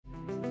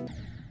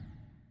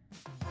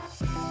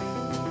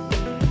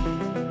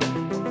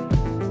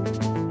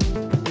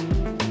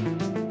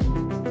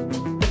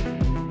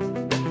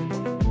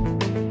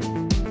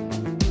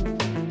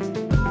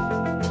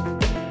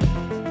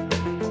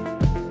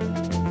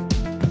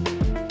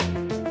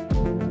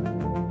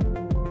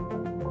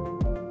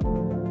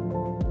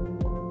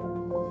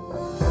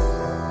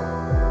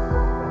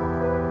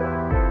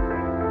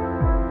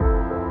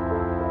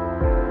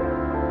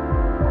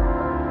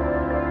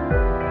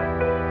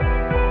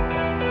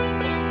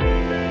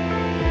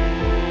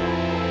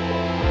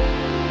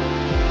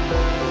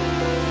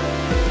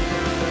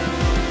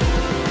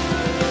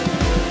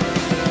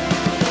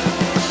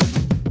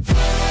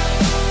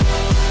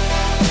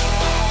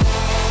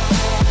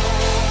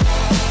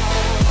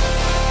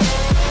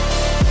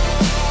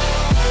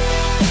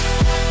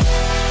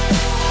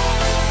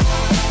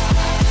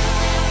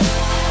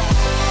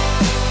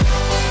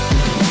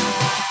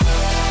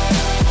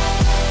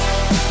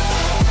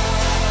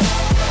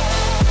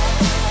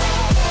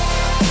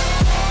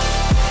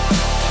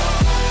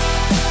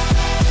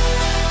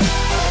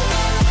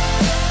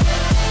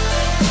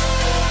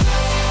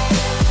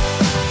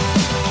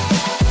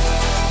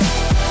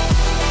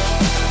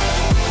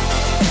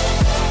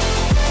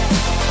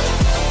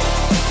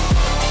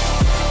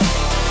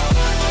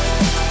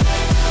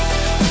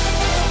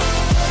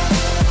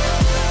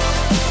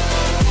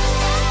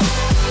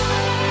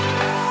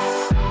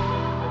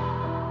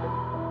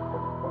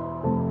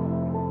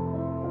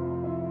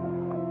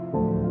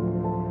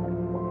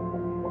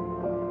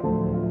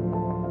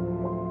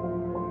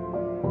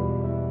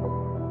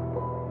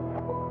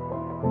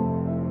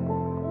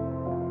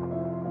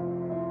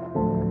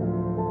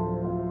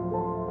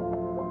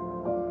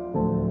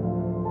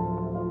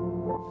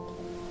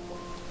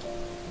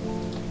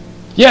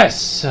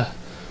Yes!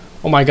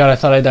 Oh my god, I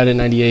thought I died at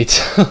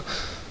 98.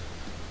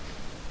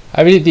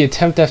 I did the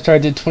attempt after I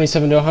did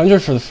 27 to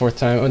 100 for the 4th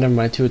time. Oh, never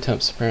mind, 2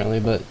 attempts apparently,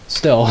 but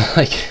still,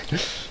 like,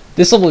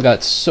 this level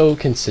got so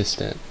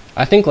consistent.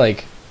 I think,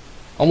 like,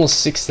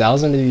 almost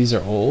 6,000 of these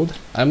are old.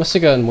 I must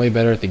have gotten way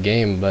better at the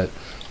game, but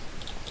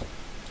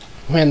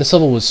man, this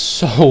level was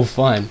so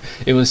fun.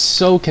 It was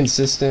so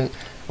consistent.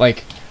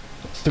 Like,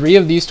 3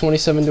 of these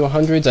 27 to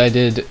 100s I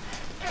did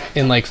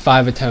in like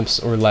 5 attempts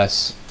or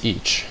less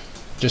each,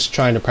 just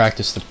trying to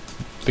practice the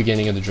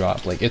beginning of the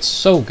drop. Like, it's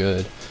so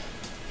good.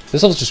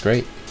 This level's just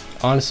great,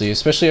 honestly,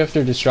 especially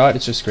after Distraught.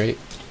 It's just great.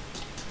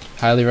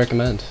 Highly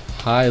recommend.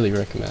 Highly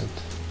recommend.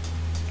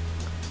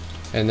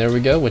 And there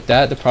we go. With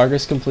that, the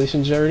progress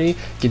completion journey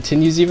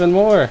continues even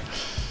more.